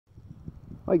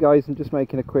Hi guys, I'm just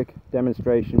making a quick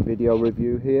demonstration video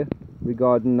review here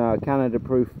regarding Canada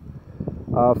Proof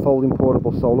folding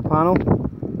portable solar panel.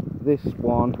 This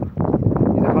one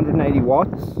is 180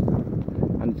 watts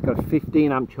and it's got a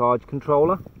 15 amp charge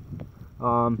controller.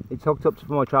 It's hooked up to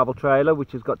my travel trailer,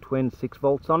 which has got twin 6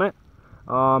 volts on it,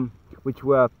 which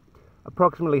were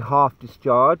approximately half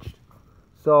discharged.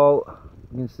 So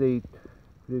you can see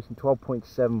producing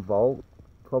 12.7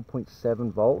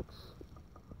 volts.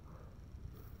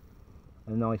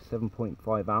 A nice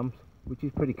 7.5 amps, which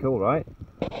is pretty cool, right?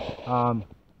 On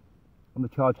the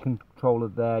charge controller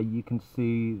there, you can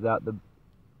see that the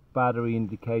battery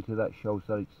indicator that shows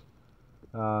that it's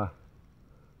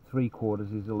 3/4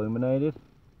 is illuminated.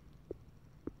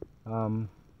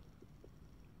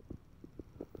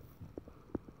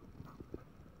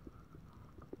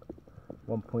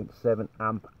 1.7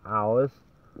 amp hours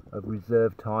of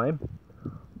reserve time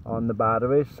on the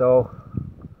battery. So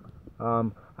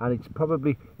and it's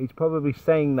probably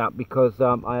saying that because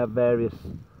I have various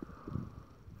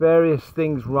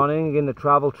things running in the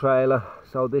travel trailer,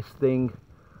 so this thing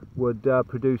would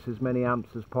produce as many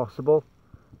amps as possible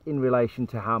in relation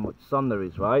to how much sun there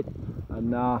is, right?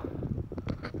 And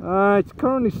it's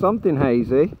currently something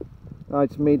hazy.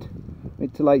 It's mid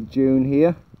to late June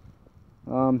here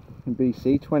in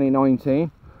BC 2019.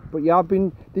 But yeah,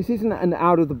 this isn't an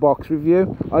out of the box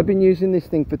review. I've been using this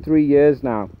thing for 3 years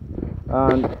now,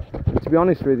 and to be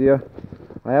honest with you,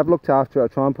 I have looked after it. I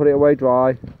try and put it away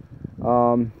dry,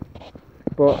 but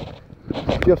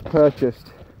I've just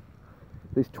purchased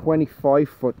this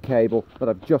 25-foot cable that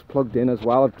I've just plugged in as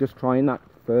well. I'm just trying that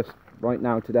first right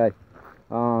now today,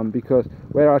 because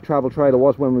where our travel trailer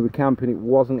was when we were camping, it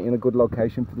wasn't in a good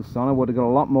location for the sun. I would have got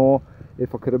a lot more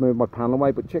if I could have moved my panel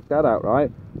away, but check that out, right?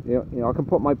 You know, I can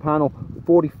put my panel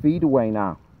 40 feet away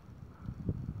now.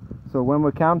 So when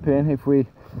we're camping, if we,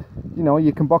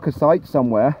 you can book a site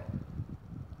somewhere,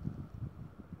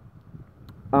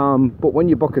 but when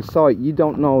you book a site, you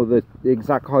don't know the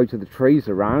exact height of the trees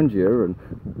around you and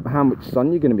how much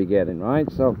sun you're going to be getting, right?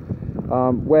 So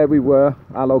where we were,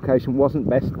 our location wasn't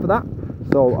best for that,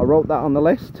 so I wrote that on the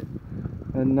list.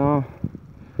 And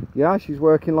yeah, she's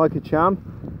working like a champ.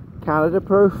 Canada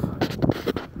Proof,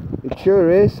 it sure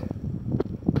is.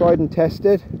 Tried and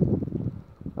tested.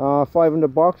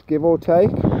 500 bucks give or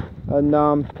take. And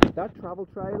that travel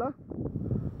trailer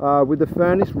with the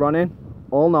furnace running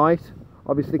all night,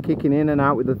 obviously kicking in and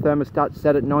out with the thermostat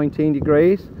set at 19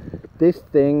 degrees, this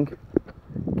thing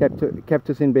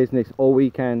kept us in business all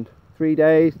weekend. 3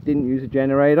 days, didn't use a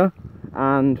generator,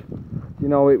 and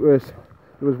it was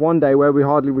one day where we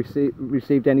hardly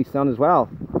received any sun as well.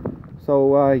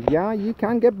 So yeah, you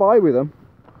can get by with them,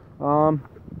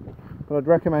 but I'd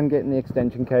recommend getting the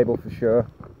extension cable for sure.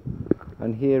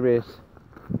 And here is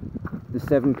the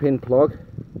 7-pin plug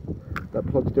that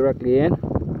plugs directly in,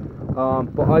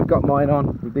 but I've got mine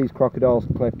on with these crocodile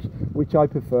clips, which I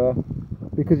prefer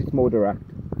because it's more direct.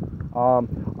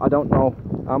 I don't know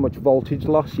how much voltage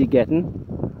loss you're getting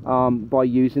by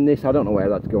using this. I don't know where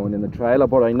that's going in the trailer,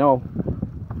 but I know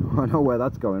where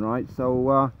that's going, right?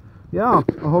 So yeah,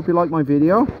 I hope you like my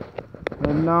video,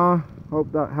 and hope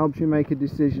that helps you make a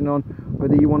decision on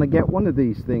whether you want to get one of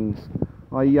these things.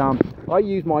 I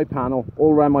use my panel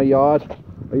all around my yard.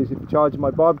 I use it for charging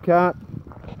my Bobcat,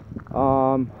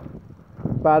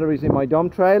 batteries in my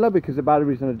dump trailer, because the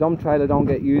batteries in a dump trailer don't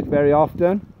get used very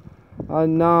often.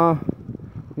 And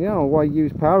why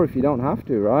use power if you don't have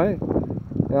to, right?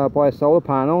 Buy a solar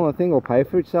panel, I think it'll pay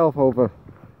for itself over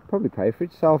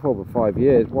 5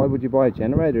 years. Why would you buy a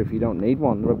generator if you don't need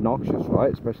one? They're obnoxious,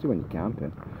 right? Especially when you're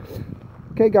camping.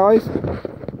 Okay guys,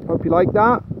 hope you like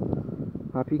that.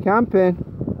 Happy camping.